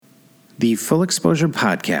The Full Exposure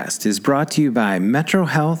Podcast is brought to you by Metro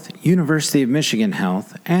Health, University of Michigan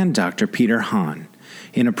Health, and Dr. Peter Hahn,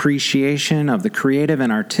 in appreciation of the creative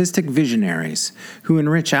and artistic visionaries who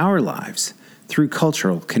enrich our lives through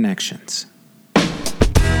cultural connections.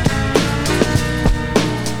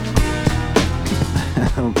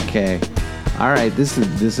 Okay. All right, this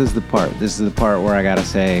is the part. This is the part where I got to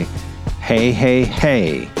say,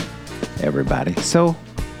 hey, everybody. So,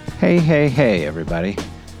 hey, everybody.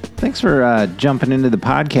 Thanks for jumping into the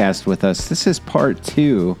podcast with us. This is part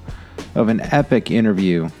 2 of an epic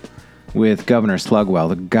interview with Governor Slugwell,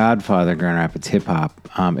 the godfather of Grand Rapids hip-hop.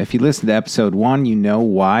 If you listened to episode 1, you know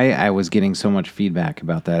why I was getting so much feedback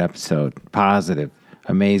about that episode. Positive,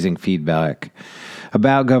 amazing feedback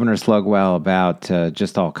about Governor Slugwell, about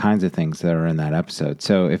just all kinds of things that are in that episode.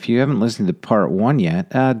 So if you haven't listened to part 1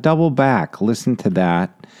 yet, double back, listen to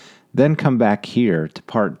that, then come back here to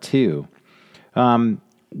part 2.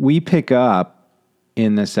 We pick up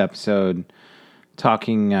in this episode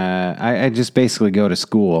talking, I just basically go to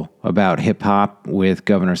school about hip-hop with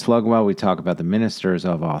Governor Slugwell. We talk about the ministers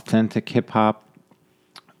of authentic hip-hop.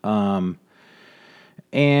 And,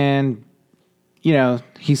 you know,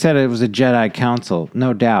 he said it was a Jedi council.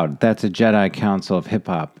 No doubt, that's a Jedi council of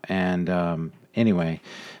hip-hop. And anyway,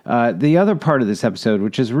 the other part of this episode,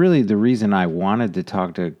 which is really the reason I wanted to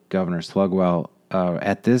talk to Governor Slugwell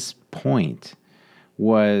at this point,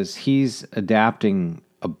 was he's adapting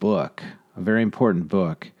a book, a very important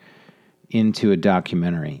book, into a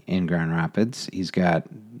documentary in Grand Rapids. He's got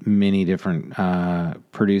many different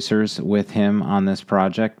producers with him on this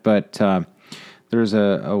project, but there's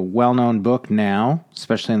a well-known book now,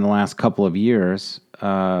 especially in the last couple of years,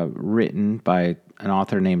 written by an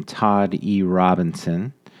author named Todd E.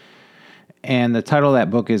 Robinson. And the title of that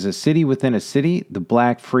book is A City Within a City, The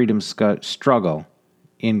Black Freedom Struggle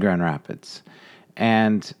in Grand Rapids.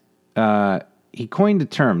 And he coined a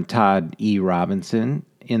term, Todd E. Robinson,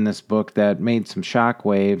 in this book that made some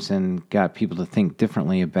shockwaves and got people to think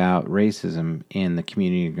differently about racism in the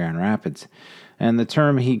community of Grand Rapids. And the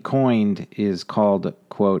term he coined is called,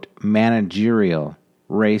 quote, managerial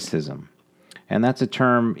racism. And that's a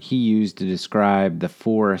term he used to describe the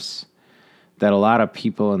force that a lot of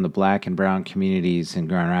people in the black and brown communities in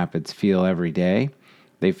Grand Rapids feel every day.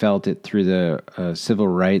 They felt it through the civil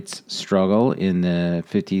rights struggle in the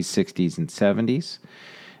 50s, 60s, and 70s.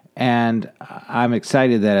 And I'm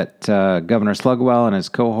excited that Governor Slugwell and his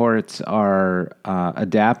cohorts are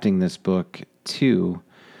adapting this book to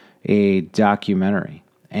a documentary.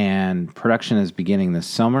 And production is beginning this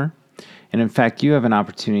summer. And in fact, you have an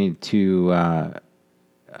opportunity to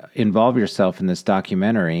involve yourself in this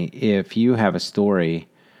documentary if you have a story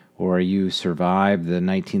or you survived the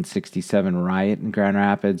 1967 riot in Grand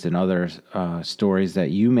Rapids and other stories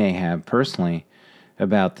that you may have personally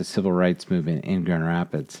about the civil rights movement in Grand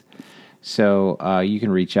Rapids. So you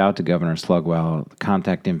can reach out to Governor Slugwell.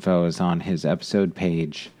 Contact info is on his episode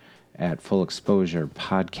page at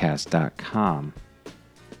fullexposurepodcast.com.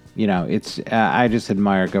 You know, I just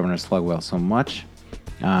admire Governor Slugwell so much.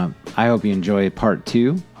 I hope you enjoy part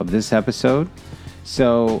 2 of this episode.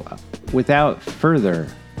 So without further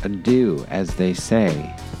ado, as they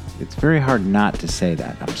say. It's very hard not to say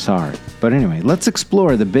that. I'm sorry. But anyway, let's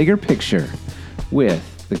explore the bigger picture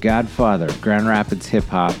with the godfather of Grand Rapids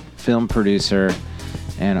hip-hop, film producer,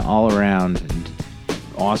 and all-around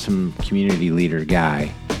awesome community leader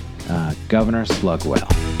guy, Governor Slugwell.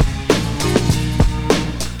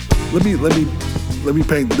 Let me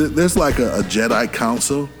paint. There's like a Jedi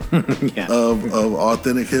council Yeah. of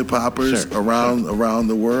authentic hip hoppers Sure. around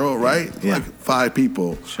the world, right? Yeah. Like 5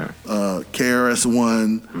 people. Sure. KRS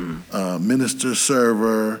One, Minister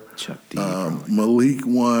Server, Chuck D. Malik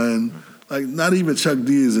One. Like not even Chuck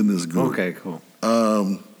D is in this group. Okay, cool.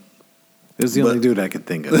 It was the only dude I could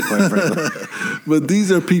think of, quite frankly. But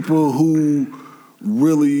these are people who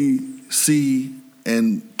really see,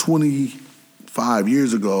 and 25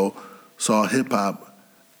 years ago saw hip hop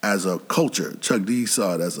as a culture. Chuck D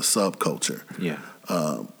saw it as a subculture. Yeah.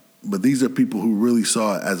 But these are people who really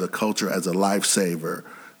saw it as a culture, as a lifesaver,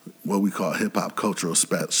 what we call hip-hop cultural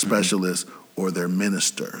specialists or their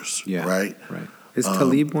ministers, Yeah. right? Right. Is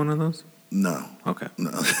Talib one of those? No. Okay. No.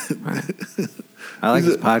 Right. I like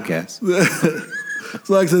his podcast.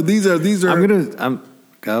 So like I said, these are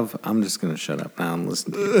Gov, I'm just gonna shut up now and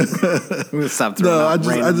listen to you. I'm gonna stop throwing No, out I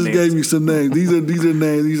random just names. gave you some names. These are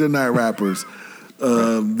names. These are not rappers.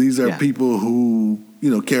 These are people who,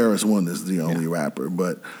 KRS One is the only rapper.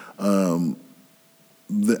 But are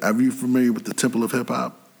you familiar with the Temple of Hip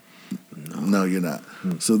Hop? No, you're not.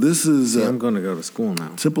 So this is. I'm going to go to school now.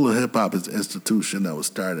 Temple of Hip Hop is an institution that was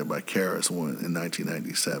started by KRS One in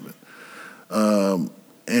 1997.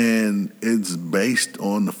 And it's based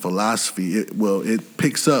on the philosophy. It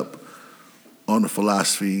picks up on the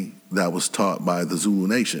philosophy that was taught by the Zulu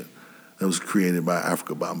Nation, that was created by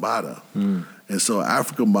Afrika Bambaataa. And so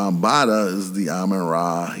Afrika Bambaataa is the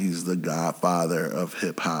Amun-Ra. He's the godfather of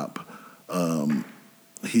hip hop.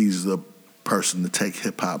 He's the person to take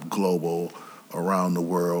hip hop global around the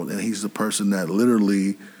world, and he's the person that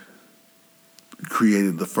literally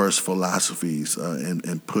created the first philosophies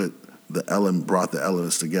and brought the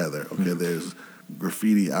elements together. Okay, there's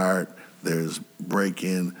graffiti art, there's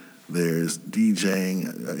breaking, there's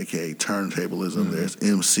DJing, aka turntablism, there's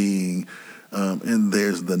MCing, and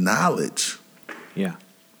there's the knowledge. Yeah.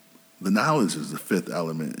 The knowledge is the fifth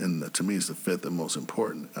element, and to me, it's the fifth and most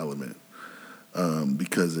important element.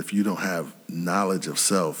 Because if you don't have knowledge of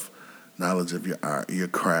self, knowledge of your art, your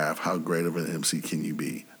craft, how great of an MC can you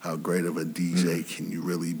be? How great of a DJ can you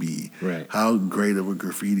really be? Right. How great of a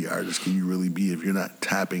graffiti artist can you really be if you're not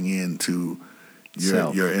tapping into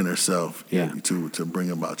your inner self to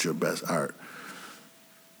bring about your best art?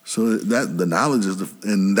 So that the knowledge is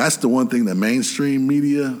and that's the one thing that mainstream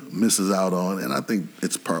media misses out on, and I think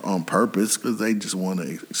it's on purpose because they just want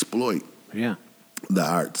to exploit the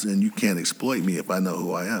arts, and you can't exploit me if I know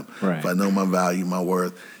who I am. Right. If I know my value, my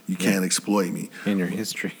worth, you can't exploit me. In your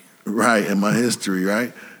history. Right, in my history,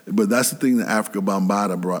 right? But that's the thing that Afrika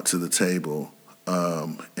Bambaataa brought to the table.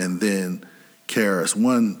 And then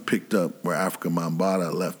KRS-One picked up where Afrika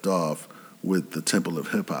Bambaataa left off with the Temple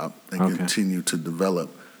of Hip Hop and continued to develop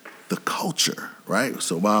the culture, right?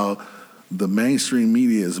 So while the mainstream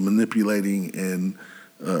media is manipulating and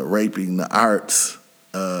raping the arts,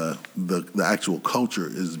 the actual culture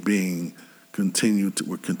is being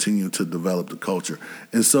we're continuing to develop the culture.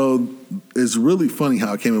 And so it's really funny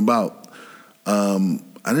how it came about.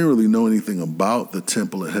 I didn't really know anything about the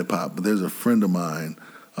Temple of Hip Hop, but there's a friend of mine,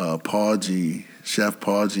 Paul G, Chef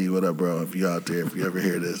Paul G, what up, bro? If you're out there, if you ever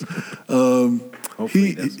hear this,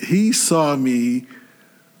 he saw me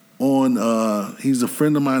on. He's a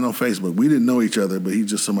friend of mine on Facebook. We didn't know each other, but he's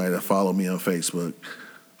just somebody that followed me on Facebook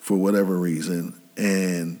for whatever reason.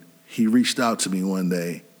 And he reached out to me one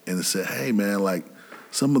day and said, "Hey, man, like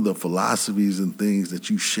some of the philosophies and things that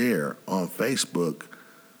you share on Facebook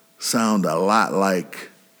sound a lot like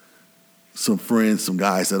some friends, some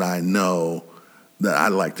guys that I know that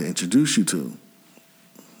I'd like to introduce you to."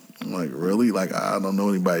 I'm like, really? Like, I don't know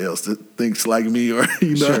anybody else that thinks like me, or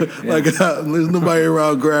like there's nobody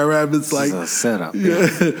around Grand Rapids. Like, a setup. Yeah,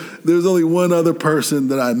 there's only one other person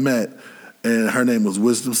that I met, and her name was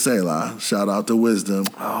Wisdom Selah. Shout out to Wisdom.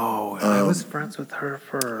 Oh, I was friends with her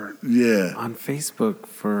on Facebook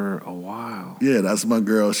for a while. Yeah, that's my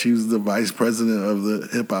girl. She was the vice president of the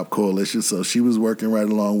Hip Hop Coalition, so she was working right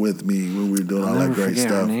along with me when we were doing all that great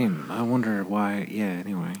stuff. Her name. I wonder why. Yeah.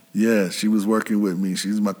 Anyway. Yeah, she was working with me.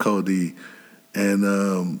 She's my co-D,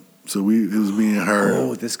 and so it was me and her.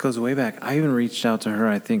 Oh, this goes way back. I even reached out to her.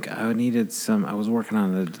 I think I needed some. I was working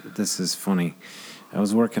on this is funny. I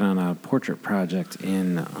was working on a portrait project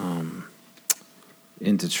in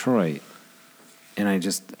Detroit, and I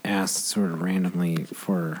just asked sort of randomly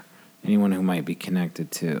for anyone who might be connected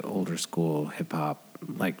to older school hip hop,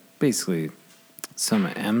 like basically some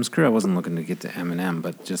M's crew. I wasn't looking to get to Eminem,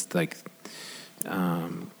 but just like, all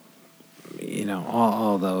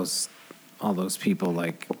those people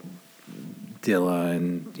like Dilla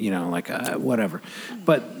and like whatever.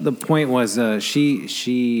 But the point was,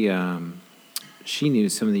 she knew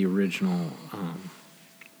some of the original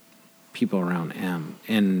people around M,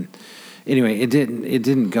 and anyway, it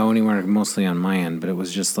didn't go anywhere mostly on my end, but it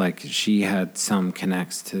was just like she had some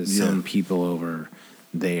connects to some people over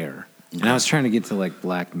there, and I was trying to get to like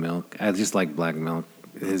Black Milk. I just like Black Milk,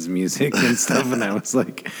 his music and stuff, and I was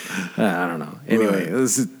like, I don't know. Anyway, it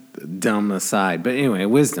was a dumb aside, but anyway,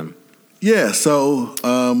 Wisdom. Yeah, so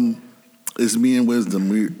it's me and Wisdom.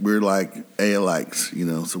 We're like alikes,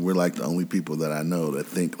 so we're like the only people that I know that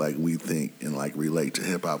think like we think and like relate to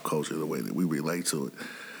hip hop culture the way that we relate to it.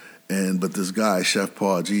 But this guy, Chef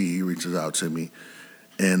Paul G, he reaches out to me,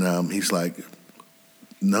 and he's like,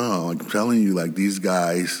 "No, I'm telling you, like these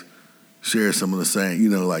guys share some of the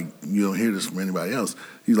same. Like you don't hear this from anybody else."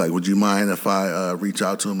 He's like, "Would you mind if I reach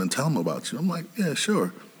out to him and tell him about you?" I'm like, "Yeah,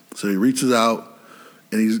 sure." So he reaches out.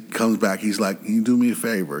 And he comes back. He's like, "Can you do me a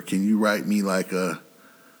favor? Can you write me like a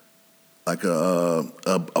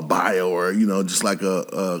bio, or just like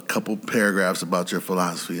a couple paragraphs about your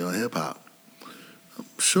philosophy on hip hop?"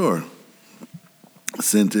 Sure.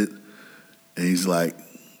 Sent it, and he's like,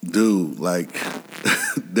 "Dude, like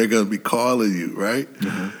they're gonna be calling you, right?"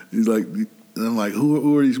 Mm-hmm. He's like, and I'm like,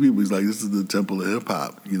 "Who are these people?" He's like, "This is the Temple of Hip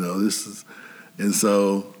Hop. This is," and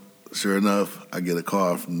so sure enough, I get a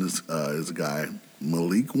call from this. There's a guy,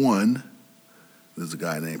 Malik One. There's a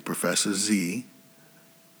guy named Professor Z.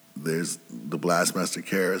 There's the Blastmaster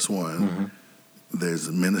Karis One. Mm-hmm. There's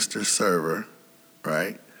the Minister Server,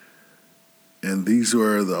 right? And these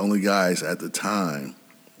were the only guys at the time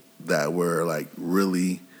that were like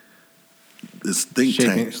really this think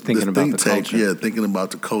tank, thinking about the culture. Yeah, thinking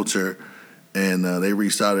about the culture. And they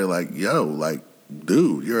reached out. They're like, "Yo, like,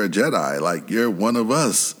 dude, you're a Jedi. Like, you're one of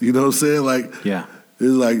us." You know what I'm saying? Like, yeah. It's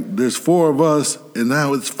like there's 4 of us, and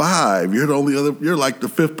now it's 5. You're the only other. You're like the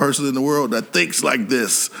 5th person in the world that thinks like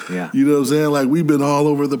this. Yeah. You know what I'm saying? Like we've been all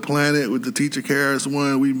over the planet with the Teacher Karis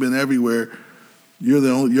One. We've been everywhere. You're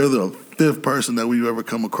the 5th person that we've ever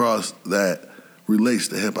come across that relates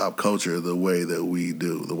to hip hop culture the way that we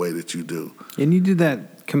do, the way that you do. And you did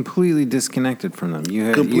that completely disconnected from them. You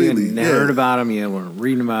had heard about them. You weren't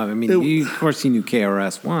reading about them. I mean, of course, you knew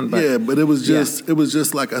KRS-One, but but it was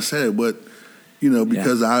just like I said,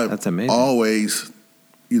 because that's amazing. Always,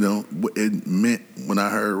 it meant when I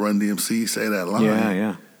heard Run DMC say that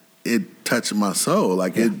line, it touched my soul.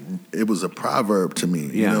 Like it was a proverb to me.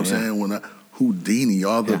 You know what I'm saying? When Houdini,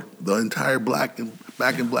 all the entire Back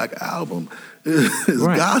in Black album is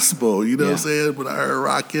gospel. You know what I'm saying? When I heard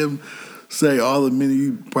Rakim say all the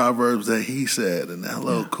many proverbs that he said, and that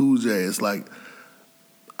little Cool J, it's like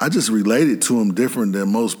I just related to him different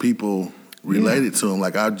than most people related to him.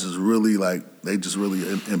 Like I just really they just really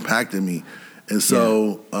impacted me. And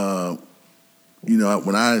so,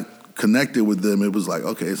 when I connected with them, it was like,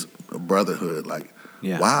 okay, it's a brotherhood. Like,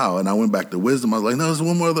 wow. And I went back to Wisdom. I was like, no, there's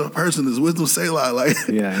one more other person. There's Wisdom Selah. Like,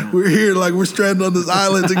 we're here, like we're stranded on this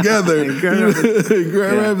island together. Grand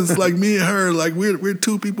Rapids, like me and her, like we're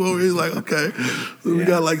 2 people over here. Like, okay, so we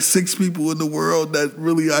got like 6 people in the world that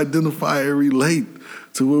really identify and relate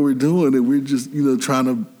to what we're doing, and we're just trying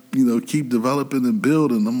to keep developing and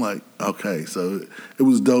building. I'm like, okay, so it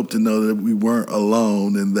was dope to know that we weren't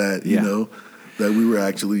alone and that, that we were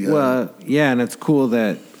actually... and it's cool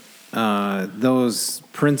that those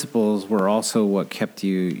principles were also what kept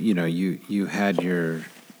you, you had your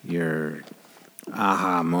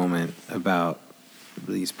aha moment about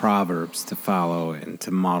these proverbs to follow and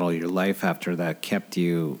to model your life after that kept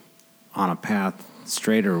you on a path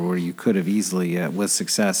straighter where you could have easily, with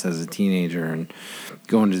success as a teenager and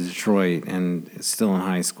going to Detroit and still in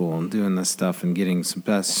high school and doing this stuff and getting some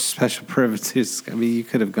special privileges. I mean, you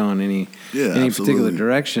could have gone any particular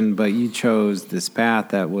direction, but you chose this path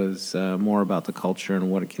that was more about the culture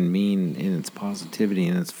and what it can mean in its positivity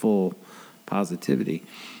and its full positivity.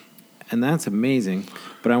 And that's amazing.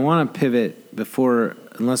 But I want to pivot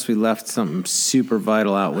unless we left something super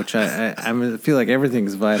vital out, which I feel like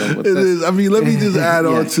everything's vital. It is. I mean, let me just add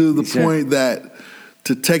on to the point that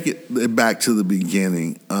to take it back to the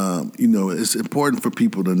beginning, it's important for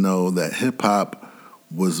people to know that hip hop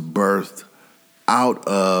was birthed out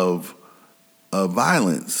of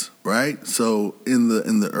violence, right? So in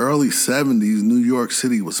the early 70s, New York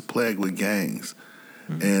City was plagued with gangs.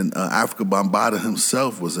 And Afrika Bambaataa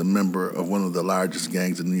himself was a member of one of the largest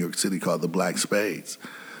gangs in New York City called the Black Spades.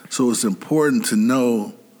 So it's important to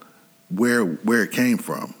know where it came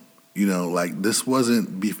from. This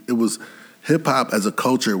wasn't it was hip hop as a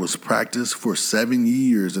culture was practiced for 7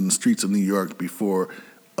 years in the streets of New York before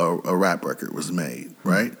a rap record was made,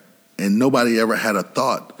 right? And nobody ever had a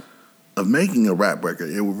thought of making a rap record.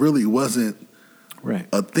 It really wasn't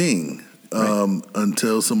a thing.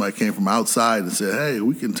 Until somebody came from outside and said, hey,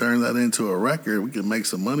 we can turn that into a record. We can make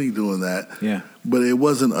some money doing that. Yeah. But it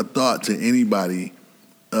wasn't a thought to anybody.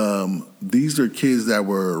 These are kids that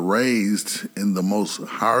were raised in the most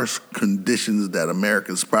harsh conditions that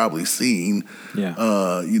America's probably seen. Yeah.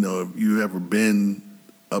 If you've ever been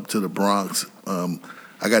up to the Bronx,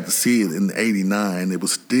 I got to see it in '89. It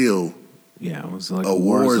was still it was like a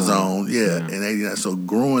war zone. Yeah, in '89. So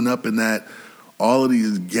growing up in that, all of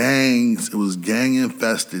these gangs, it was gang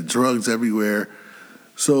infested, drugs everywhere.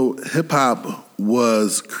 So hip hop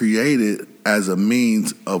was created as a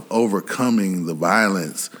means of overcoming the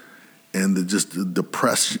violence and the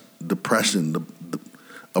depression, the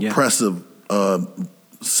oppressive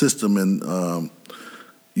system and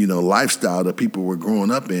lifestyle that people were growing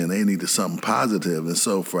up in. They needed something positive, and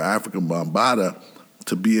so for Afrika Bambaataa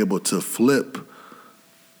to be able to flip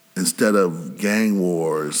instead of gang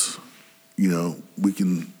wars. We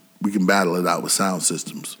can battle it out with sound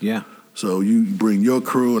systems. Yeah. So you bring your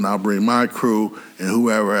crew and I'll bring my crew, and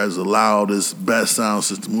whoever has the loudest, best sound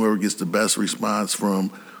system, whoever gets the best response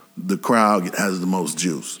from the crowd has the most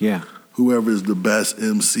juice. Yeah. Whoever is the best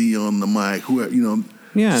MC on the mic,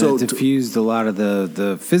 Yeah, so it diffused a lot of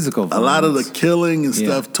the physical violence. A lot of the killing and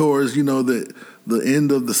stuff towards, the the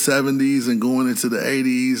end of the 70s and going into the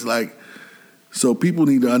 80s. Like, so people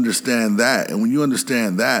need to understand that. And when you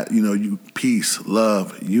understand that, you peace,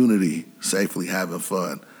 love, unity, safely having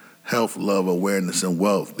fun, health, love, awareness, and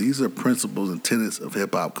wealth. These are principles and tenets of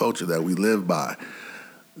hip-hop culture that we live by.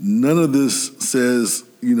 None of this says,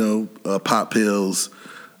 pop pills,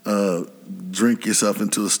 drink yourself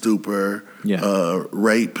into a stupor,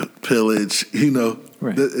 rape, pillage,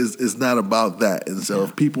 Right. It's not about that. And so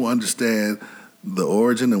if people understand the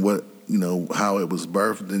origin and what, how it was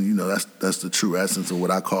birthed, then, that's the true essence of what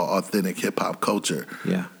I call authentic hip-hop culture.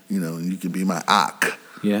 Yeah. You can be my Ak.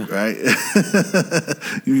 Yeah. Right?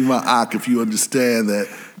 You be my Ak if you understand that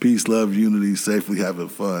peace, love, unity, safely having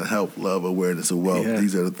fun, health, love, awareness, and wealth. Yeah.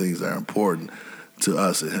 These are the things that are important to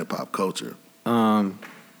us in hip-hop culture. Well,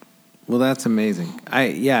 that's amazing.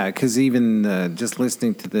 Because even just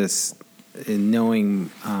listening to this and knowing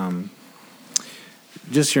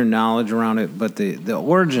just your knowledge around it, but the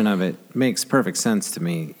origin of it makes perfect sense to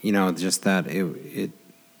me. Just that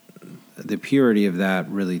the purity of that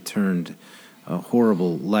really turned a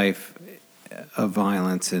horrible life of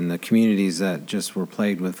violence in the communities that just were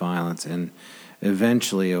plagued with violence, and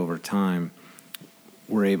eventually over time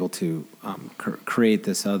were able to create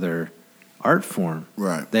this other art form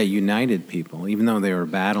that united people, even though they were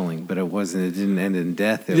battling, but it didn't end in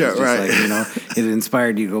death. It was just like, it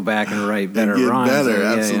inspired you to go back and write better rhymes. Better,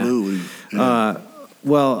 absolutely. Yeah.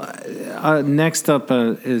 Next up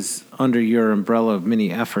is under your umbrella of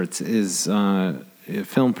many efforts is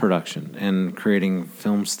film production and creating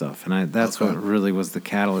film stuff, and that's what really was the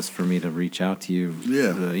catalyst for me to reach out to you.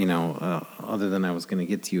 Other than I was going to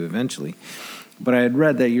get to you eventually, but I had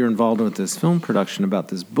read that you're involved with this film production about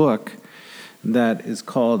this book that is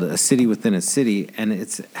called A City Within a City, and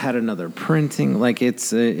it's had another printing. Like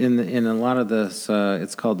it's in a lot of this.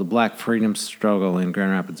 It's called The Black Freedom Struggle in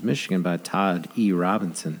Grand Rapids, Michigan, by Todd E.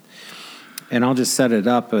 Robinson. And I'll just set it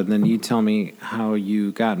up, and then you tell me how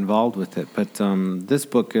you got involved with it. But this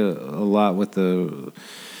book, a lot with the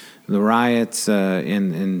riots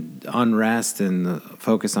and unrest and the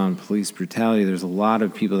focus on police brutality, there's a lot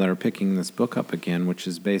of people that are picking this book up again, which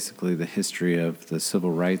is basically the history of the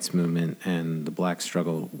civil rights movement and the black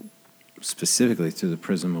struggle, specifically through the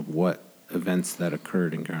prism of what events that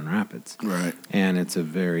occurred in Grand Rapids. Right. And it's a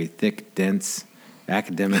very thick, dense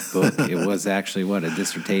academic book. It was actually, a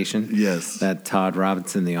dissertation? Yes. That Todd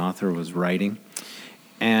Robinson, the author, was writing.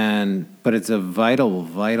 But it's a vital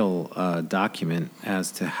document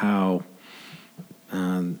as to how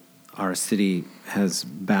our city has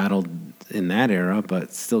battled in that era,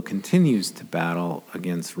 but still continues to battle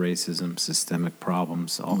against racism, systemic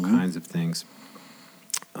problems, all kinds of things.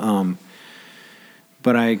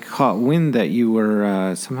 But I caught wind that you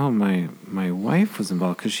were somehow my wife was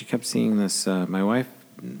involved because she kept seeing this. My wife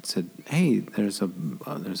said, "Hey, there's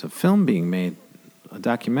a film being made, a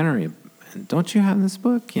documentary. And don't you have this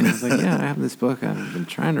book?" I was like, "Yeah, I have this book. I've been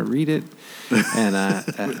trying to read it." And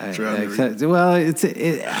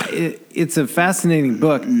it's a fascinating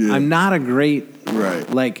book. Yeah. I'm not a great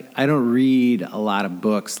I don't read a lot of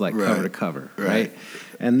books cover to cover, right?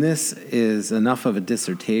 And this is enough of a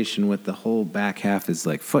dissertation with the whole back half is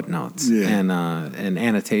like footnotes and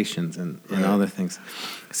annotations and other things.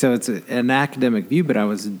 So it's an academic view, but I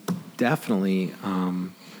was definitely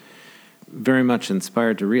very much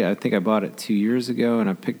inspired to read. I think I bought it 2 years ago, and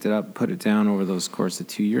I picked it up, put it down over those course of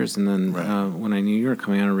 2 years, and then when I knew you were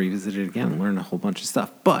coming on, I revisited it again and learned a whole bunch of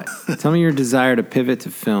stuff. But tell me your desire to pivot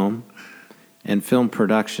to film and film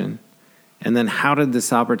production. And then how did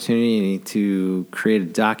this opportunity to create a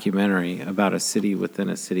documentary about a city within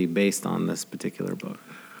a city based on this particular book?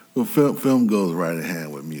 Well, film goes right in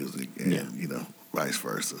hand with music and, vice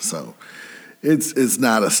versa. So it's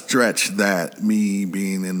not a stretch that me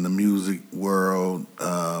being in the music world,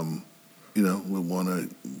 would want to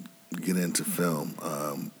get into film,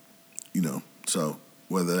 So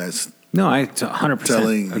whether that's... No, I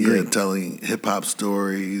 100% agree. Telling hip-hop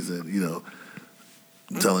stories and,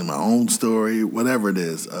 telling my own story, whatever it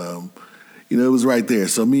is. It was right there.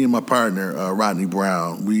 So me and my partner, Rodney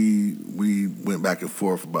Brown, we went back and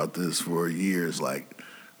forth about this for years. Like,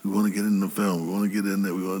 we want to get into film. We want to get in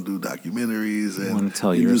there. We want to do documentaries. And we want to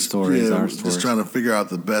tell your stories, our stories. Just trying to figure out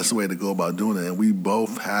the best way to go about doing it. And we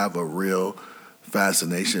both have a real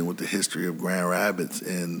fascination with the history of Grand Rapids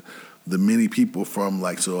and the many people from,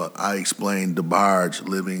 so I explained DeBarge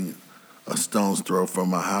living a stone's throw from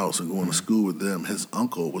my house and going to school with them. His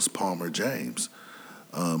uncle was Palmer James.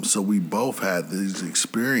 So we both had these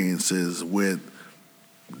experiences with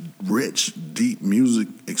rich, deep music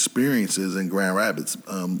experiences in Grand Rapids.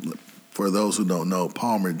 For those who don't know,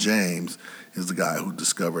 Palmer James is the guy who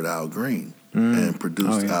discovered Al Green. and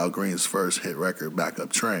produced Al Green's first hit record, Back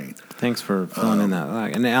Up Train. Thanks for filling in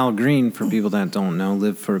that. And Al Green, for people that don't know,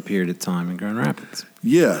 lived for a period of time in Grand Rapids.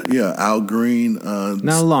 Yeah. Al Green.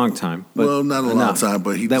 Not a long time. But not a long time,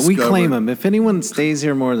 but he that we claim him. If anyone stays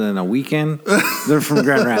here more than a weekend, they're from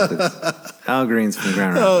Grand Rapids. Al Green's from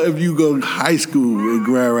Grand Rapids. If you go to high school in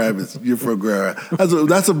Grand Rapids, you're from Grand Rapids.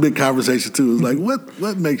 That's a big conversation too. It's like,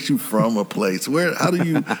 what makes you from a place? How do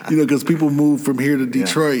you because people move from here to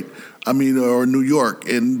Detroit. Or New York,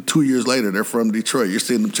 and 2 years later, they're from Detroit. You're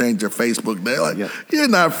seeing them change their Facebook. They're like, You're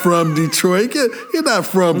not from Detroit. You're not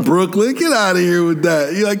from Brooklyn. Get out of here with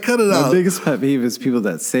that. You're like, cut it out. My biggest pet peeve is people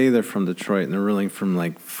that say they're from Detroit, and they're really from,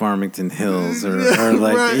 like, Farmington Hills or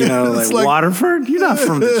like, right. like Waterford. You're not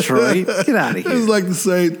from Detroit. Get out of here. It's like the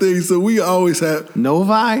same thing. So we always have...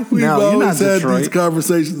 Novi? We've always had these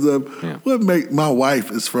conversations of, my wife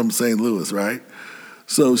is from St. Louis, right?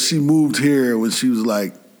 So she moved here when she was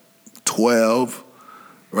like 12,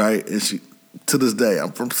 right? And she, to this day,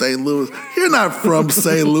 I'm from St. Louis. You're not from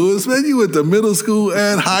St. Louis, man. You went to middle school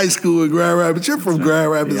and high school in Grand Rapids. You're from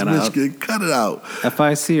Grand Rapids, Michigan. Cut it out. If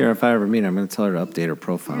I see her, if I ever meet her, I'm going to tell her to update her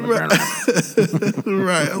profile in Grand Rapids.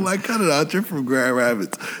 Right. I'm like, cut it out. You're from Grand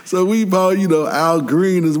Rapids. So we've all, Al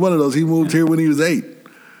Green is one of those. He moved here when he was 8.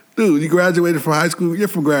 Dude, you graduated from high school. You're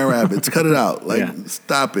from Grand Rapids. Cut it out.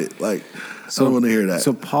 Stop it. I don't want to hear that.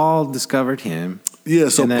 So Paul discovered him. Yeah,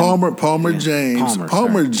 so Palmer James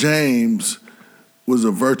was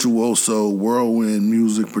a virtuoso, whirlwind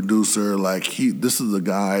music producer. This is a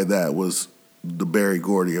guy that was the Berry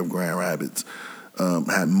Gordy of Grand Rapids.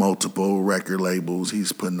 Had multiple record labels.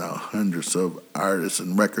 He's putting out hundreds of artists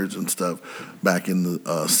and records and stuff back in the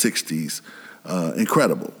 60s.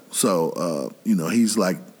 Incredible. So, he's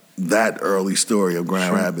like that early story of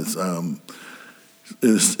Grand Rapids.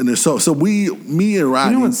 So me and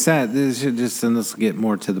Rodney. You know what's sad? And let's get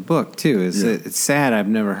more to the book too. It's sad I've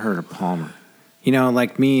never heard of Palmer.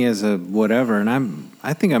 Like me as a whatever, and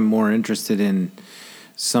I think I'm more interested in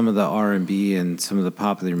some of the R&B and some of the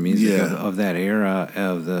popular music of that era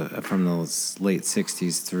from the late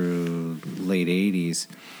 '60s through late '80s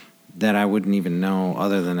that I wouldn't even know,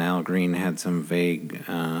 other than Al Green had some vague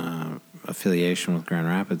affiliation with Grand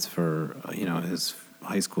Rapids for his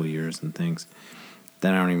high school years and things.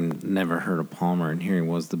 That I never heard of Palmer, and here he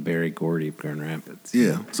was, the Berry Gordy of Grand Rapids.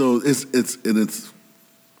 Yeah, so it's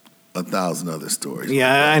 1,000 other stories.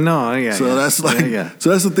 Yeah, I know. Yeah, so that's so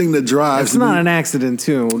that's the thing that drives. It's not an accident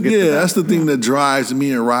too. We'll get to that. That's the thing that drives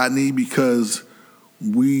me and Rodney, because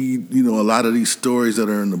we, a lot of these stories that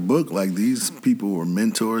are in the book, like these people were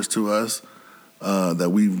mentors to us that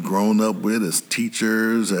we've grown up with as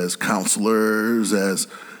teachers, as counselors, as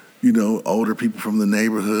older people from the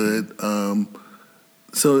neighborhood.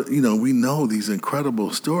 So, we know these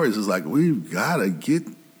incredible stories. It's like, we've got to get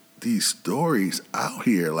these stories out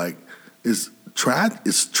here. Like, it's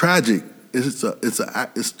tragic. It's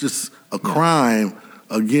just a crime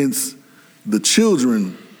against the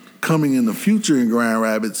children coming in the future in Grand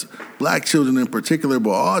Rapids, black children in particular, but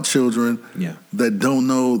all children that don't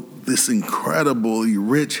know this incredibly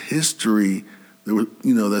rich history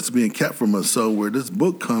that's being kept from us. So where this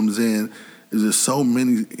book comes in, is there so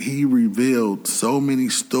many, he revealed so many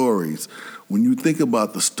stories. When you think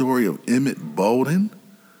about the story of Emmett Bolden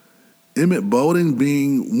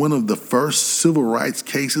being one of the first civil rights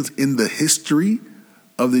cases in the history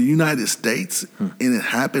of the United States, and it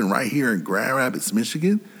happened right here in Grand Rapids,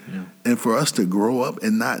 Michigan, and for us to grow up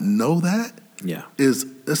and not know that,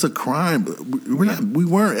 it's a crime. We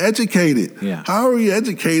weren't educated. How are we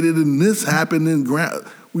educated and this happened in Grand?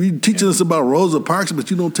 You teaching us about Rosa Parks, but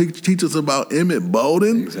you don't teach us about Emmett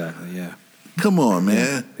Bolden. Exactly. Yeah. Come on,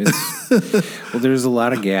 man. Well, there's a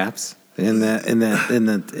lot of gaps in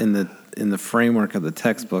the framework of the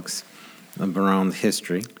textbooks around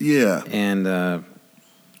history. Yeah. And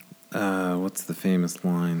what's the famous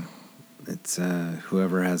line? It's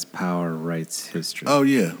whoever has power writes history. Oh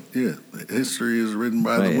yeah. History is written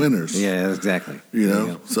by the winners. Yeah, exactly.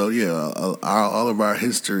 So all of our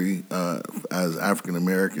history as African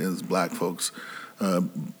Americans, black folks,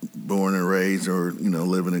 born and raised or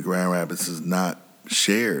living in Grand Rapids is not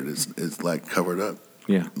shared. It's like covered up.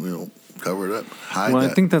 Yeah. Covered up. Well, I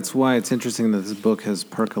think that's why it's interesting that this book has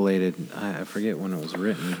percolated. I forget when it was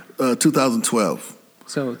written. 2012.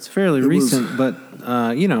 So it's fairly recent, but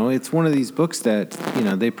it's one of these books that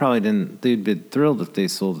they probably didn't. They'd be thrilled if they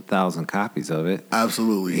sold 1,000 copies of it.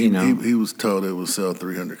 Absolutely, he was told it would sell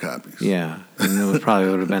 300 copies. Yeah, and it would probably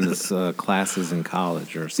would have been this classes in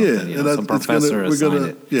college or something. Some professor assigned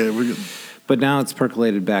it. Yeah, But now it's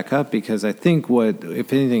percolated back up because I think what,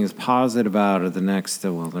 if anything, is positive out of the next,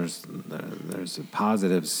 there's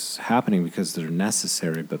positives happening because they're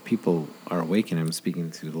necessary, but people are awakening. I'm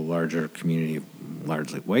speaking to the larger community of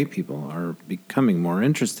largely white people are becoming more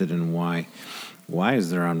interested in why is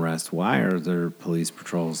there unrest? Why are there police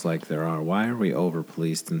patrols like there are? Why are we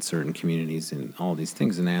over-policed in certain communities and all these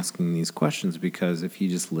things, and asking these questions? Because if you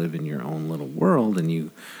just live in your own little world and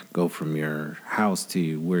you go from your house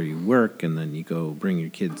to where you work and then you go bring your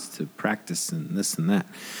kids to practice and this and that,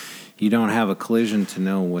 you don't have a collision to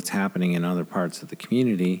know what's happening in other parts of the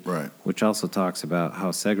community, right? Which also talks about how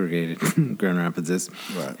segregated Grand Rapids is,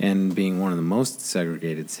 right? And being one of the most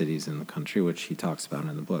segregated cities in the country, which he talks about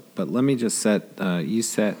in the book. But let me just set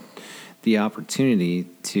the opportunity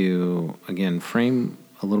to, again, frame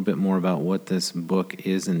a little bit more about what this book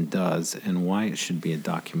is and does and why it should be a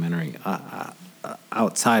documentary.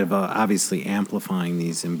 Outside of obviously amplifying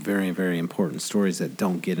these very, very important stories that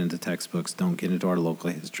don't get into textbooks, don't get into our local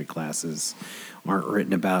history classes, aren't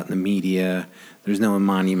written about in the media. There's no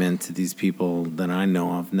monument to these people that I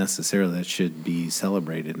know of necessarily that should be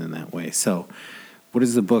celebrated in that way. So what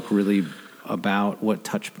is the book really about? What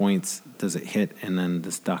touch points does it hit? And then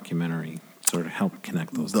this documentary sort of help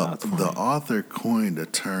connect those dots for me. The author coined a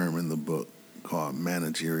term in the book called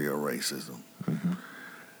managerial racism. Mm-hmm.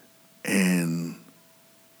 And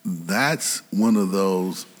that's one of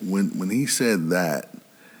those, when he said that,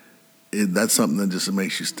 that's something that just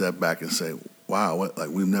makes you step back and say, wow,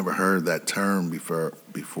 we've never heard that term before.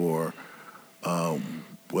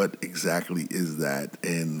 What exactly is that,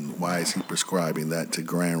 and why is he prescribing that to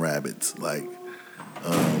Grand Rapids?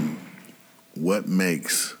 What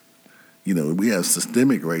makes, we have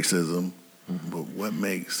systemic racism, but what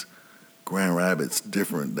makes Grand Rapids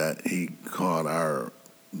different that he called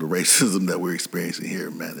the racism that we're experiencing here,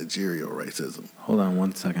 managerial racism? Hold on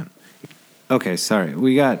one second. Okay, sorry.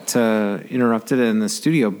 We got interrupted in the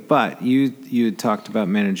studio, but you had talked about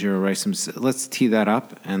managerial racism. Let's tee that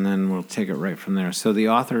up, and then we'll take it right from there. So the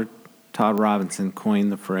author, Todd Robinson,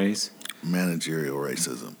 coined the phrase managerial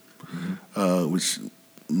racism, which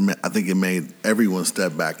I think it made everyone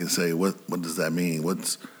step back and say, what does that mean?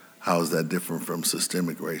 How is that different from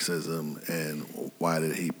systemic racism, and why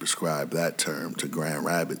did he prescribe that term to Grand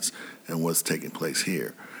Rapids, and what's taking place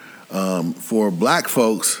here? For black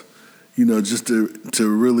folks, just to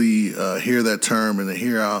really hear that term and to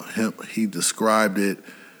hear how he described it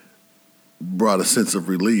brought a sense of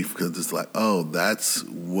relief, because it's like, oh, that's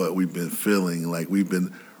what we've been feeling. Like we've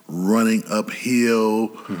been running uphill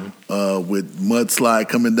with mudslide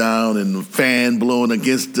coming down and the fan blowing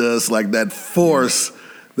against us, like that force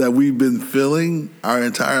that we've been feeling our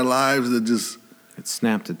entire lives. That just it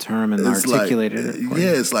snapped a term and articulated it.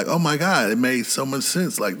 It's like, oh my God, it made so much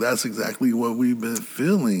sense. Like that's exactly what we've been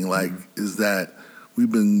feeling. Like is that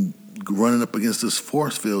we've been running up against this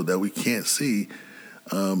force field that we can't see.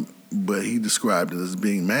 But he described it as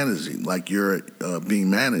being managing, like you're being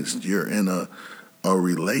managed. You're in a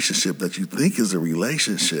relationship that you think is a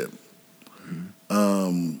relationship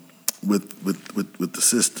with the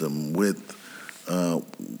system, with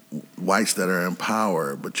whites that are in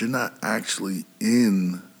power, but you're not actually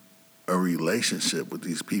in a relationship with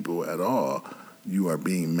these people at all. You are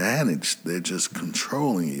being managed. They're just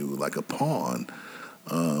controlling you like a pawn.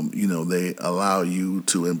 They allow you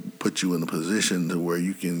to put you in a position to where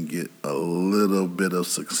you can get a little bit of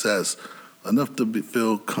success, enough to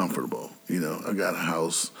feel comfortable. I got a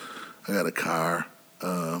house, I got a car,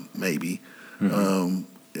 maybe,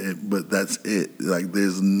 but that's it. Like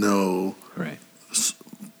there's no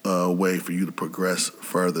way for you to progress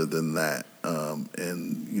further than that,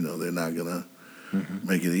 and they're not gonna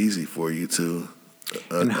make it easy for you to.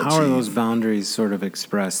 And how are those boundaries sort of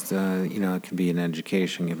expressed? It can be in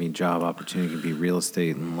education, it can be job opportunity, it can be real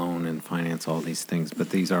estate and loan and finance, all these things. But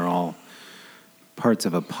these are all parts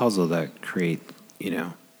of a puzzle that create,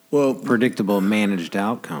 predictable, managed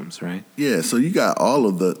outcomes, right? Yeah, so you got all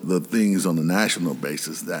of the things on a national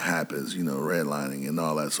basis that happens, redlining and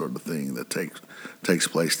all that sort of thing that takes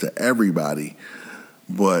place to everybody.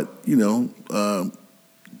 But,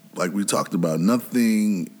 like we talked about,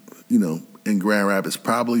 nothing, in Grand Rapids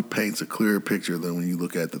probably paints a clearer picture than when you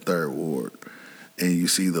look at the Third Ward and you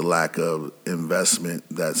see the lack of investment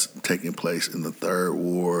that's taking place in the Third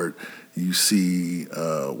Ward. You see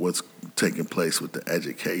what's taking place with the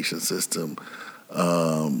education system. There's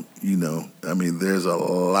a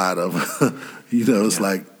lot of, it's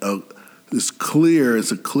like,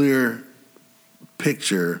 it's a clear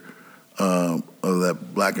picture of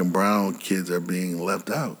that black and brown kids are being left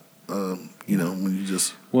out. You know, when you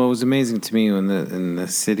just... Well, it was amazing to me when in the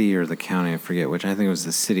city or the county, I forget which, I think it was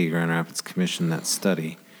the city, Grand Rapids, commissioned that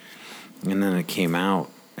study. And then it came out,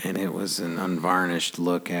 and it was an unvarnished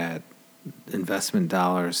look at investment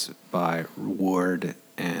dollars by ward,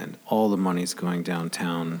 and all the money's going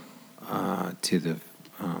downtown to the,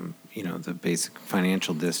 the basic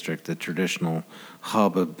financial district, the traditional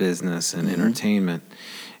hub of business and entertainment.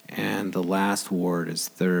 And the last ward is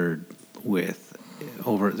third with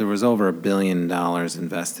there was over $1 billion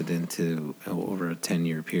invested into over a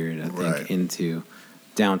 10-year period, I think, into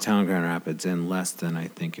downtown Grand Rapids, and less than, I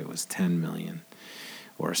think it was $10 million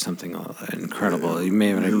or something incredible. You may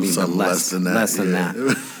have been less than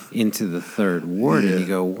that into the third ward, and you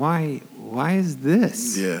go, why is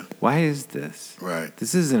this? Yeah. Why is this? Right.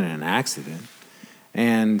 This isn't an accident.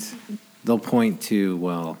 And they'll point to,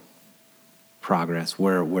 well, progress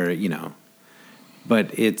where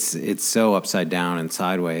but it's so upside down and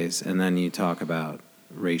sideways. And then you talk about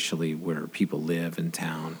racially where people live in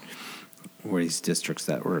town, where these districts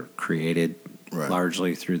that were created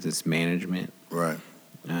largely through this management,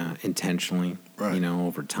 intentionally,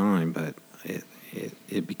 over time. But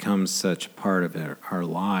it becomes such a part of our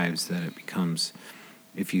lives that it becomes,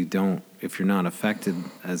 if you're not affected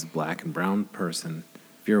as a black and brown person,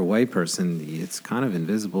 if you're a white person, it's kind of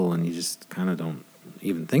invisible, and you just kind of don't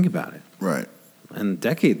even think about it. Right. And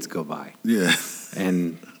decades go by. Yeah.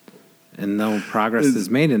 And no progress is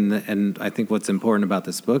made. And I think what's important about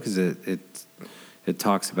this book is it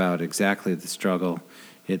talks about exactly the struggle.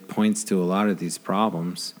 It points to a lot of these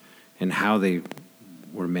problems and how they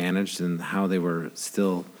were managed and how they were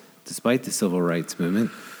still, despite the civil rights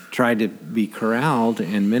movement, tried to be corralled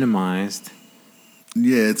and minimized.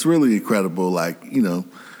 Yeah, it's really incredible.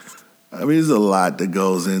 There's a lot that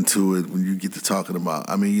goes into it when you get to talking about,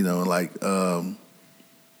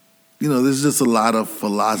 there's just a lot of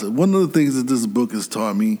philosophy. One of the things that this book has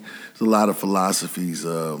taught me is a lot of philosophies,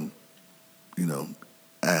 at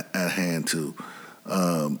hand too.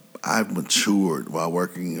 I've matured while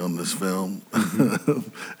working on this film.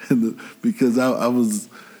 Because I was,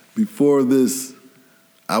 before this,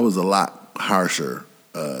 I was a lot harsher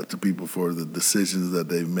to people for the decisions that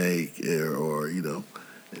they make, or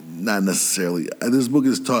not necessarily. This book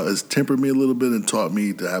has tempered me a little bit and taught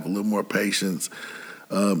me to have a little more patience,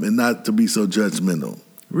 and not to be so judgmental.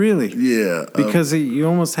 Really? Yeah. Because you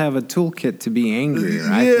almost have a toolkit to be angry,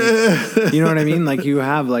 right? Yeah. You know what I mean? Like, you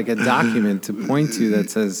have like a document to point to that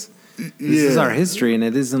says, this is our history, and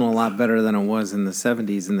it isn't a lot better than it was in the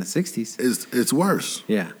 70s and the 60s. It's worse.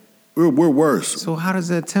 Yeah. We're worse. So how does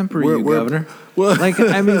that temper you, Governor? Well,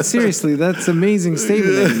 Seriously, that's an amazing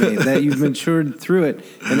statement that you made, that you've matured through it.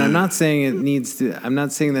 And I'm not saying I'm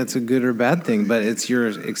not saying that's a good or bad thing, but it's your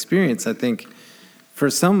experience. I think for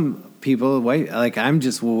some people, I'm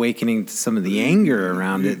just awakening to some of the anger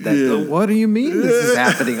around it. What do you mean this is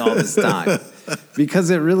happening all this time? Because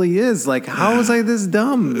it really is. Like, how was I this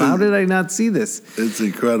dumb? How did I not see this? It's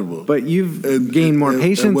incredible. But you've gained more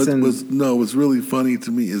patience. What's really funny to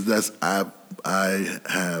me is I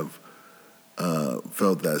have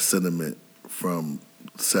felt that sentiment from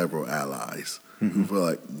several allies who feel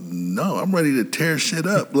like, no, I'm ready to tear shit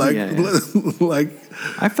up. Like,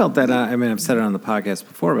 I felt that. I've said it on the podcast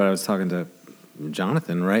before, but I was talking to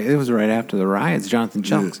Jonathan. Right, it was right after the riots. Jonathan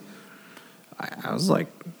Chunks. Yeah. I was like,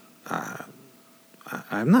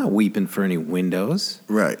 I'm not weeping for any windows.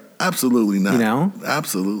 Right. Absolutely not.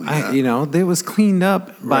 Absolutely not. It was cleaned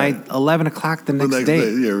up by 11 o'clock the next day.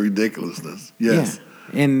 Yeah, ridiculousness. Yes. Yeah.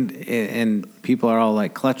 And people are all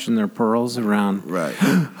like clutching their pearls around. Right.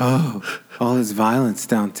 All this violence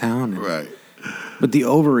downtown. Right. But the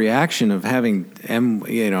overreaction of having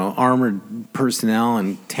armored personnel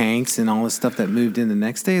and tanks and all this stuff that moved in the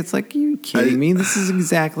next day, it's like, are you kidding me? This is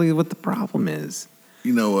exactly what the problem is.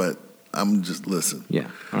 You know what? I'm just listen.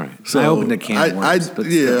 Yeah, all right. So I opened a can of worms.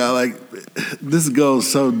 This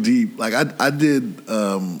goes so deep. Like I did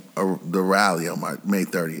the rally on May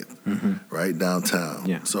 30th, right downtown.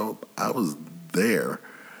 Yeah. So I was there.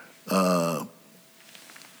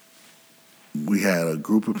 We had a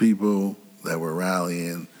group of people that were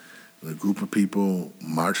rallying. And a group of people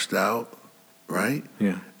marched out, right?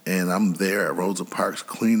 Yeah. And I'm there at Rosa Parks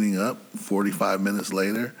cleaning up. 45 minutes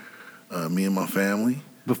later, me and my family.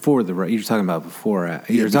 Before you're talking about before.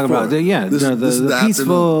 You're before. talking about the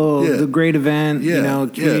peaceful, the great event. Yeah,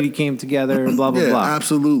 community came together. Blah blah blah.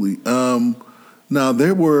 Absolutely. Now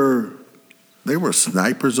there were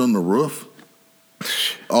snipers on the roof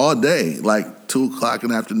all day, like 2:00 in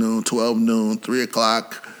the afternoon, 12 noon,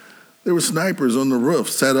 3:00. There were snipers on the roof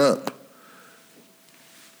set up.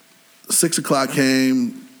 6:00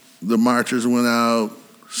 came. The marchers went out.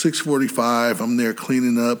 6:45, I'm there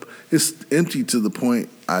cleaning up. It's empty to the point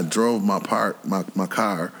I drove my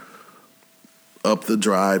car up the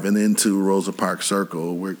drive and into Rosa Parks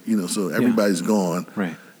Circle, where so everybody's gone.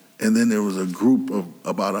 Right. And then there was a group of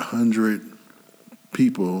about 100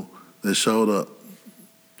 people that showed up,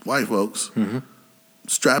 white folks,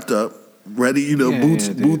 strapped up, ready,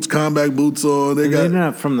 boots, combat boots on. They're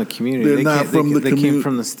not from the community. They're not from the community. They came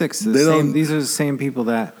from the sticks. These are the same people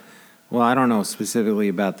that, well, I don't know specifically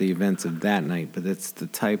about the events of that night, but it's the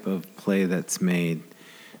type of play that's made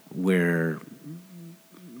where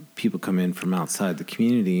people come in from outside the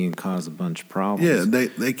community and cause a bunch of problems. Yeah,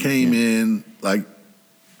 they came in like,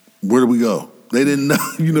 where do we go? They didn't know,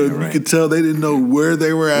 you could tell they didn't know where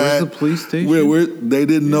they were at. Where's the police station? Where they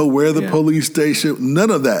didn't know where the police station,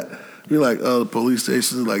 none of that. You're like, oh, the police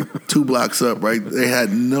station is like 2 blocks up, right? They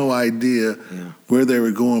had no idea where they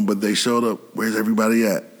were going, but they showed up. Where's everybody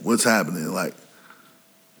at? What's happening? Like,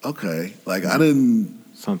 okay. Like, I didn't,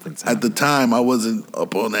 something's happening. At the time, I wasn't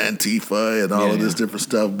up on Antifa and all of this different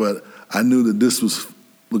stuff, but I knew that this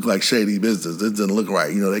looked like shady business. This didn't look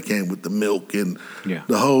right. They came with the milk and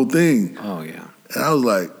the whole thing. Oh, yeah. And I was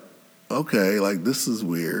like, okay, like, this is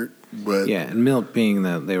weird. But and milk being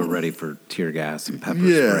that they were ready for tear gas and pepper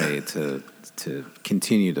spray to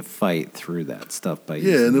continue to fight through that stuff by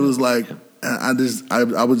using and it was milk. like I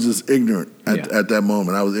was just ignorant at that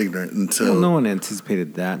moment. I was ignorant until no one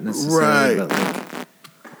anticipated that necessarily, right?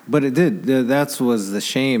 But it did. That was the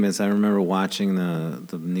shame. As I remember watching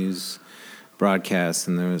the news broadcast,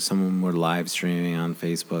 and there was someone were live streaming on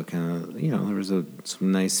Facebook, and there was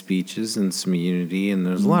some nice speeches and some unity, and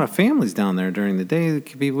there's a lot of families down there during the day that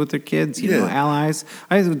could be with their kids, allies.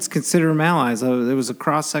 I would consider them allies. There was a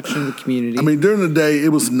cross section of the community. I mean, during the day, it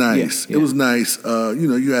was nice. It was nice.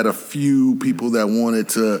 You had a few people that wanted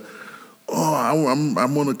to. I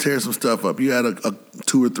want to tear some stuff up. You had a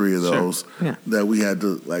 2 or 3 of those that we had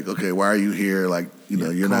to like. Okay, why are you here? Like,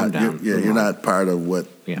 you're not. You're not part of what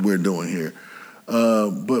we're doing here.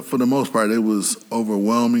 But for the most part, it was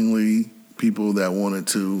overwhelmingly people that wanted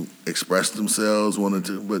to express themselves,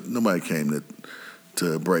 but nobody came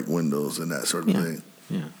to break windows and that sort of thing.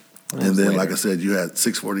 Yeah. And then, like I said, you had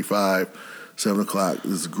 6:45, 7 o'clock.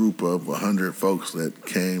 This group of 100 folks that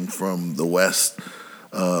came from the West,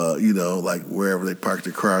 like wherever they parked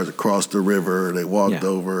their cars across the river, they walked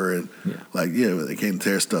over and they came to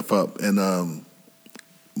tear stuff up. And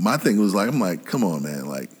my thing was like, I'm like, come on, man,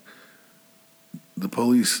 like, the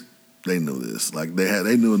police, they knew this. Like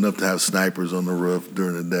they knew enough to have snipers on the roof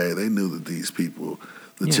during the day. They knew that these people,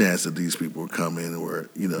 chance that these people were coming were,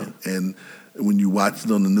 and when you watched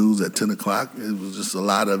it on the news at 10 o'clock, it was just a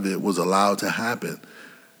lot of it was allowed to happen.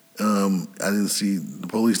 I didn't see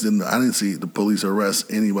the police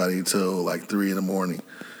arrest anybody until like 3 in the morning.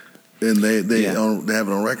 And they have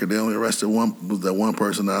it on record. They only arrested one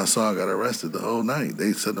person that I saw got arrested the whole night.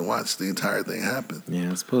 They sat and watched the entire thing happen.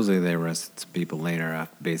 Yeah, supposedly they arrested some people later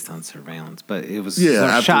based on surveillance, but it was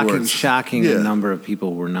shocking. The number of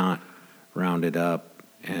people were not rounded up,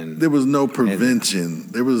 and there was no prevention.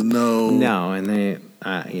 There was no. And they,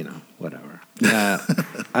 whatever.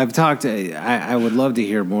 I've talked. I would love to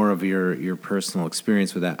hear more of your personal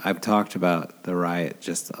experience with that. I've talked about the riot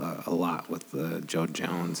just a lot with Joe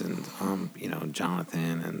Jones and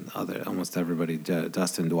Jonathan and almost everybody.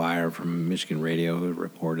 Dustin Dwyer from Michigan Radio, who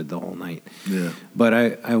reported the whole night. Yeah. But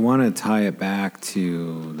I want to tie it back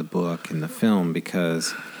to the book and the film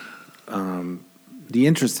because. The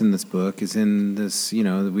interest in this book is in this,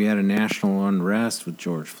 we had a national unrest with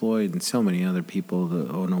George Floyd and so many other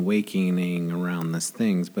people, an awakening around these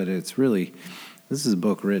things. But this is a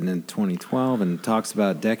book written in 2012 and talks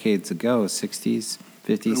about decades ago, 60s,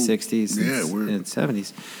 50s, 60s, and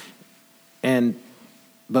 70s.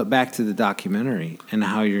 But back to the documentary and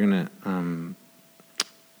how you're going to,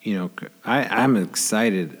 I'm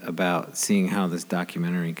excited about seeing how this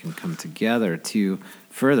documentary can come together to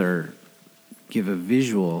further give a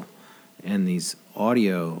visual and these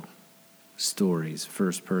audio stories,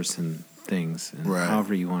 first-person things, and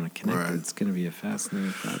however you want to connect it. It's going to be a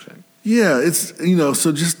fascinating project. Yeah, it's,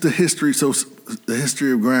 so just the history. So the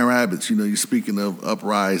history of Grand Rapids, you're speaking of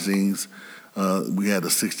uprisings. We had a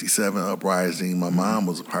 67 uprising. My mom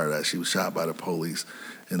was a part of that. She was shot by the police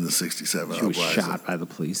in the 67 uprising. She was shot by the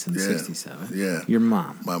police in 67? Yeah. Your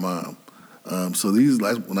mom? My mom. So these,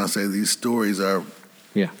 when I say these stories are...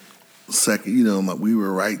 Yeah. Second, we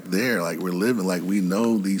were right there, like we're living, like we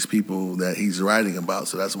know these people that he's writing about,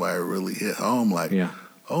 so that's why it really hit home. Like,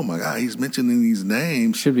 oh my God, he's mentioning these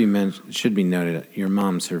names. Should be noted, your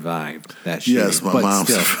mom survived that shooting. Yes, my mom.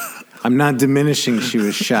 I'm not diminishing she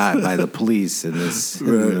was shot by the police in this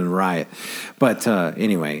riot. But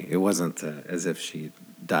anyway, it wasn't as if she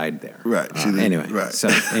died there. Right. Anyway. Right. So,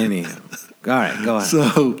 anyhow. All right, go ahead.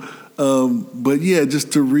 So, but yeah,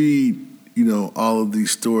 just to read, all of these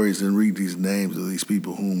stories and read these names of these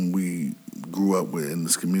people whom we grew up with in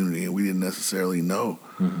this community, and we didn't necessarily know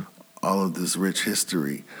all of this rich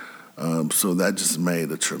history. So that just made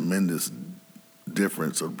a tremendous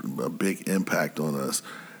difference, a big impact on us.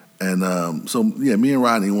 And me and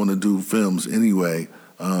Rodney want to do films anyway.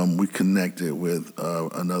 We connected with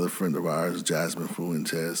another friend of ours, Jasmine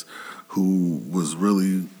Fuentes, who was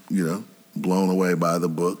really, blown away by the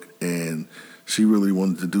book, and she really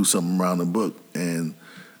wanted to do something around the book. And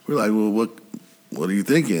we're like, well, what are you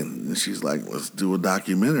thinking? And she's like, let's do a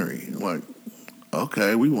documentary. I'm like,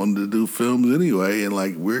 okay, we wanted to do films anyway, and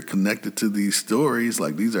like we're connected to these stories.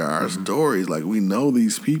 Like these are our stories. Like we know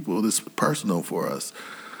these people. This is personal for us.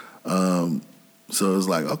 So it's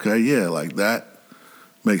like, okay, yeah, like that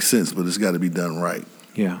makes sense, but it's got to be done right.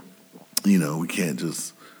 Yeah. We can't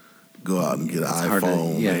just go out and get an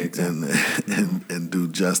iPhone and do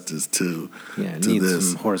justice to needs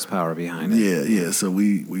some horsepower behind it. Yeah. So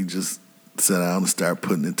we just sat down and start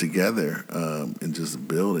putting it together and just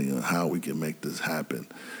building on how we can make this happen.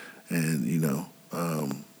 And,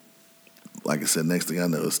 like I said, next thing I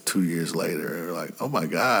know, it's 2 years later. Like, oh, my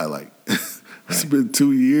God, like it's been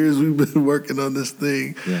 2 years we've been working on this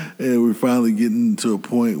thing. Yeah. And we're finally getting to a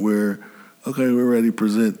point where, okay, we're ready to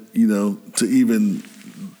present, to even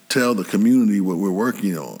tell the community what we're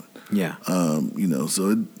working on. Yeah. And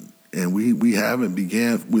we haven't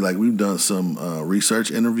began. We've done some research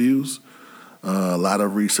interviews, a lot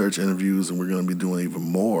of research interviews, and we're going to be doing even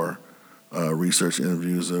more research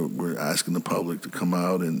interviews. We're asking the public to come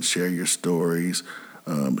out and share your stories,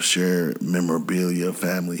 share memorabilia,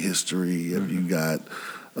 family history. If you got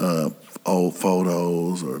old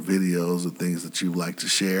photos or videos or things that you'd like to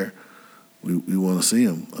share, we want to see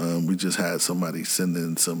them. We just had somebody send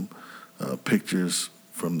in some pictures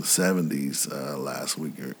from the 70s last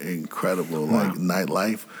week. Incredible, like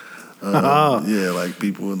nightlife. Yeah, like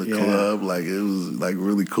people in the club. Like it was like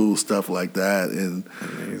really cool stuff like that. And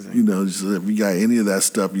amazing. Just if you got any of that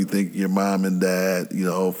stuff, you think your mom and dad,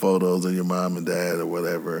 old photos of your mom and dad or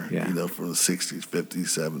whatever, from the 60s,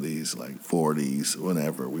 50s, 70s, like 40s,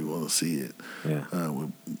 whenever we want to see it. Yeah,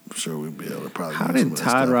 I'm sure we'll be able to probably. How did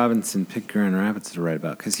Todd Robinson pick Grand Rapids to write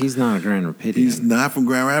about? Because he's not a Grand Rapidian. He's not from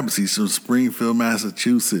Grand Rapids. He's from Springfield,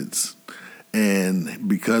 Massachusetts. And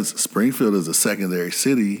because Springfield is a secondary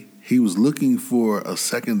city, he was looking for a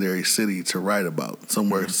secondary city to write about,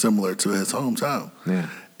 somewhere similar to his hometown. Yeah.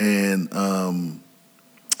 And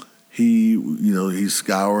he's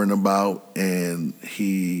scouring about, and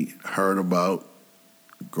he heard about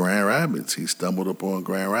Grand Rapids. He stumbled upon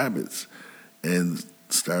Grand Rapids and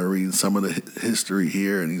started reading some of the history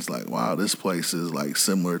here, and he's like, wow, this place is like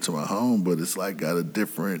similar to my home, but it's like got a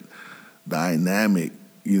different dynamic,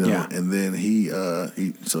 Yeah. And then he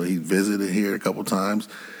visited here a couple times,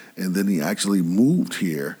 and then he actually moved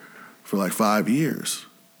here for like 5 years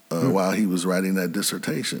while he was writing that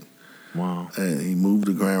dissertation. Wow. And he moved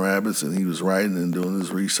to Grand Rapids, and he was writing and doing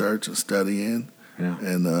his research and studying. Yeah.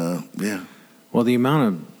 And, Well, the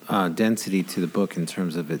amount of density to the book in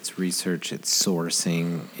terms of its research, its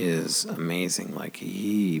sourcing is amazing. Like,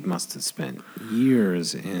 he must have spent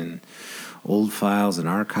years in old files and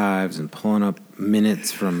archives and pulling up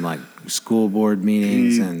minutes from, like, school board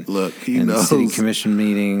meetings and knows. city commission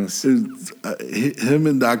meetings. Him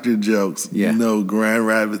and Dr. Jokes know Grand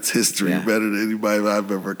Rapids history better than anybody I've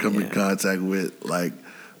ever come in contact with. Like,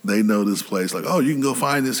 they know this place. Like, oh, you can go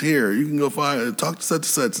find this here. You can go talk to such and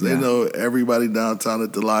such. They know everybody downtown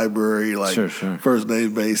at the library, like first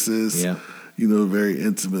name basis, very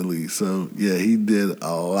intimately. So, he did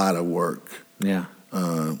a lot of work. Yeah.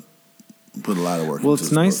 Put a lot of work. Well,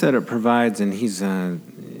 it's nice that it provides, and he's.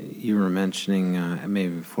 You were mentioning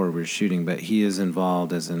maybe before we were shooting, but he is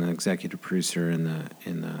involved as an executive producer in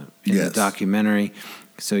the documentary.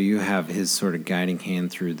 So you have his sort of guiding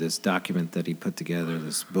hand through this document that he put together,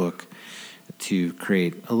 this book, to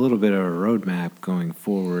create a little bit of a roadmap going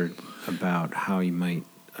forward about how you might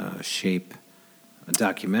shape a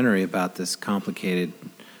documentary about this complicated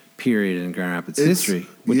period in Grand Rapids history,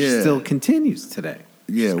 which still continues today.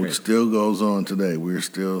 Yeah, which still goes on today. We're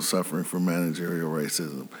still suffering from managerial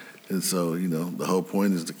racism. And so, the whole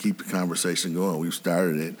point is to keep the conversation going. We've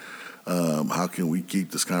started it. How can we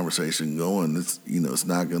keep this conversation going? It's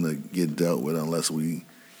not going to get dealt with unless we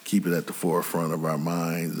keep it at the forefront of our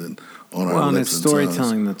minds and on our Well, and lips it's and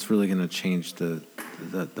storytelling tongues. that's really going to change the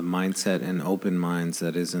mindset and open minds.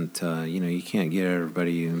 That isn't, you can't get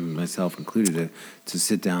everybody, myself included, to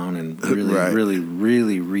sit down and really, Right.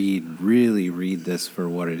 really read this for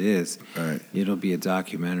what it is. Right. It'll be a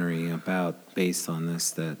documentary based on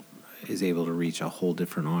this that is able to reach a whole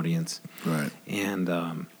different audience. Right.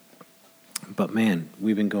 And, but man,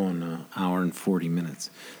 we've been going an hour and 40 minutes.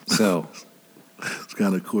 So It's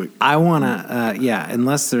kind of quick. I want to,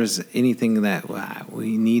 unless there's anything that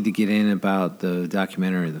we need to get in about the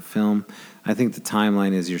documentary or the film, I think the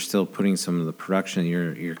timeline is you're still putting some of the production,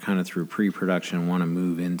 you're kind of through pre-production and want to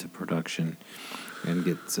move into production and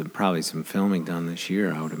get probably some filming done this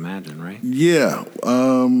year, I would imagine, right? Yeah.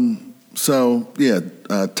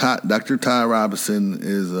 Dr. Ty Robinson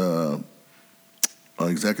is an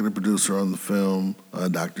executive producer on the film.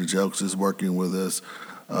 Dr. Jelks is working with us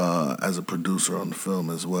as a producer on the film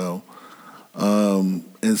as well.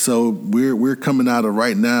 And so we're coming out of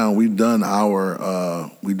right now. We've done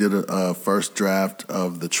we did a first draft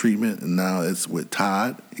of the treatment, and now it's with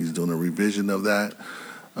Todd. He's doing a revision of that.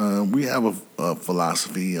 We have a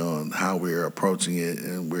philosophy on how we're approaching it,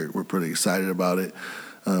 and we're pretty excited about it.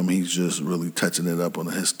 He's just really touching it up on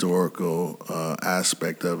the historical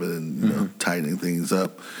aspect of it, and tightening things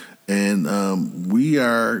up. And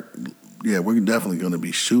we're definitely going to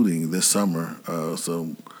be shooting this summer.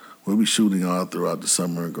 So we'll be shooting all throughout the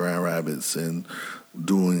summer in Grand Rapids and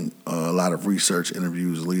doing a lot of research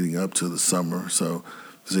interviews leading up to the summer. So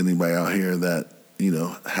if there's anybody out here that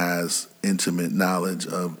has intimate knowledge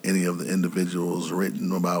of any of the individuals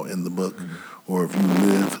written about in the book, or if you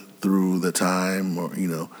live through the time, or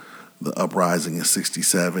the uprising in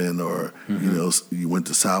 '67, or you went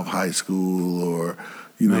to South High School, or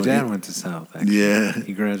My dad went to South, actually. Yeah.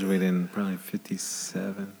 He graduated in probably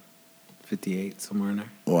 57, 58, somewhere in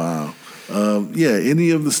there. Wow.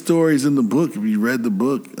 Any of the stories in the book, if you read the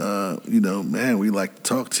book, we like to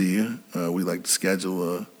talk to you. We like to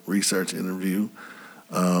schedule a research interview,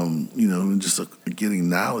 and just getting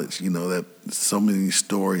knowledge, that so many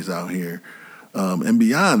stories out here. And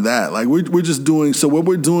beyond that, like we're just doing, so what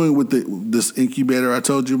we're doing with this incubator I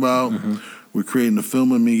told you about, we're creating a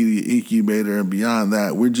film and media incubator, and beyond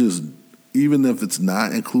that, we're just, even if it's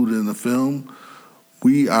not included in the film,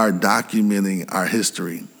 we are documenting our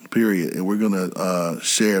history, period. And we're going to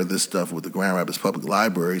share this stuff with the Grand Rapids Public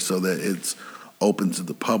Library so that it's open to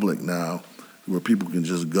the public now, where people can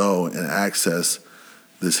just go and access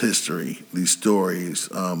this history, these stories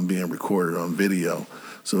being recorded on video.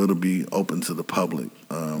 So it'll be open to the public.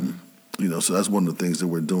 So that's one of the things that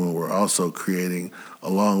we're doing. We're also creating,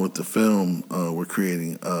 along with the film, we're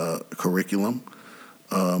creating a curriculum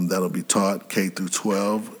that'll be taught K through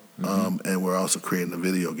 12, and we're also creating a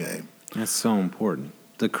video game. That's so important.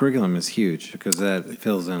 The curriculum is huge because that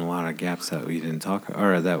fills in a lot of gaps that we didn't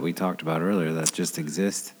that we talked about earlier that just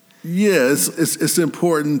exist. Yeah, it's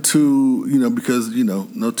important to, because, no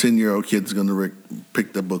 10-year-old kid's going to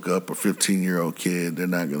pick the book up, or 15-year-old kid, they're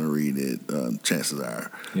not going to read it. Chances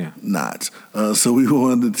are not. So we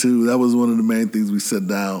wanted to, that was one of the main things we sat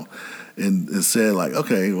down and said, like,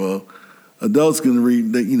 okay, well, adults going to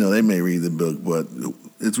read, they may read the book, but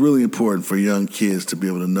it's really important for young kids to be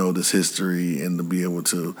able to know this history and to be able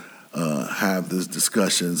to have these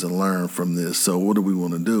discussions and learn from this. So what do we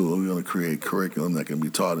want to do? We're going to create curriculum that can be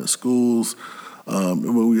taught in schools. But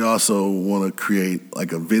we also want to create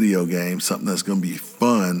like a video game, something that's going to be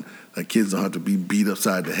fun, that kids don't have to be beat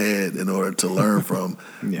upside the head in order to learn from.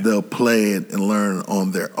 They'll play it and learn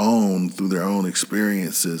on their own through their own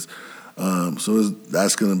experiences.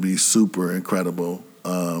 That's going to be super incredible.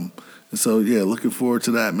 Looking forward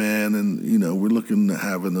to that, man. And, we're looking at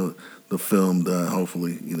having the film done.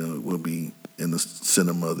 Hopefully, it will be in the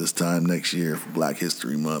cinema this time next year for Black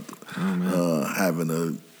History Month. Having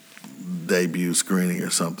a debut screening or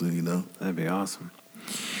something, That'd be awesome.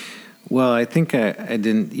 Well, I think I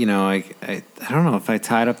didn't, I don't know if I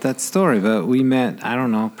tied up that story, but we met, I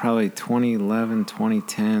don't know, probably 2011,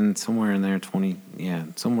 2010, somewhere in there,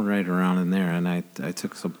 somewhere right around in there. And I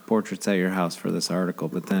took some portraits at your house for this article,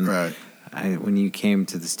 but then when you came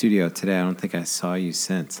to the studio today, I don't think I saw you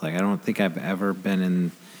since. Like, I don't think I've ever been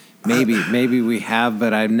in. Maybe we have,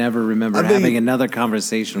 but I never remember having another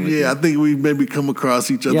conversation with you. Yeah, I think we maybe come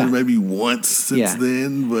across each other maybe once since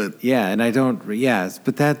then, but and I don't.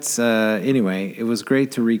 But that's anyway. It was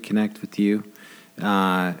great to reconnect with you,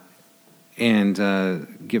 and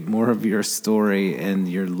get more of your story and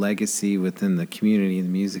your legacy within the community and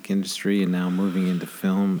the music industry, and now moving into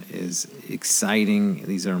film is exciting.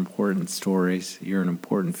 These are important stories. You're an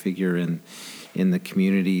important figure in the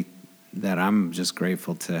community that I'm just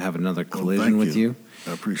grateful to have another collision with you.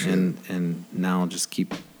 I appreciate it. And now I'll just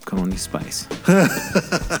keep calling you Spice.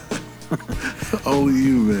 Only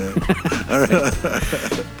you, man. All right.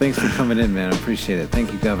 Thanks for coming in, man. I appreciate it.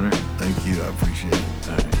 Thank you, Governor. Thank you. I appreciate it.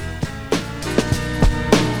 All right.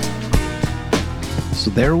 So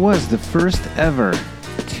there was the first ever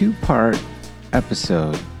 2-part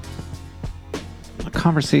episode. A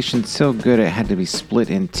conversation so good it had to be split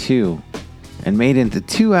in 2 and made into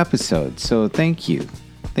 2 episodes. So thank you.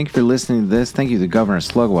 Thank you for listening to this. Thank you to Governor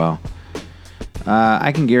Slugwell.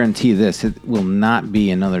 I can guarantee this. It will not be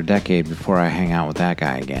another decade before I hang out with that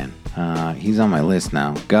guy again. He's on my list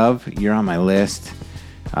now. Gov, you're on my list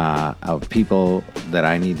of people that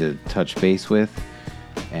I need to touch base with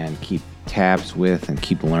and keep tabs with and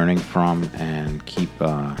keep learning from and keep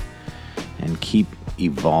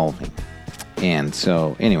evolving. And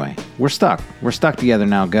so anyway, we're stuck. We're stuck together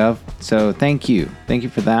now, Gov. So thank you. Thank you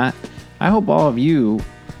for that. I hope all of you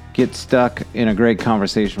get stuck in a great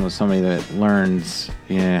conversation with somebody that learns,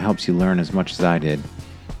 helps you learn as much as I did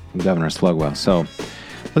from Governor Slugwell. So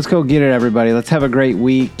let's go get it, everybody. Let's have a great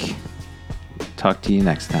week. Talk to you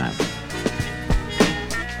next time.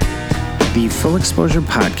 The Full Exposure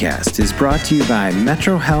Podcast is brought to you by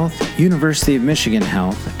Metro Health, University of Michigan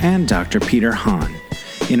Health, and Dr. Peter Hahn,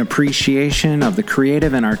 in appreciation of the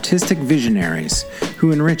creative and artistic visionaries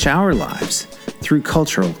who enrich our lives through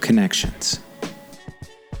cultural connections.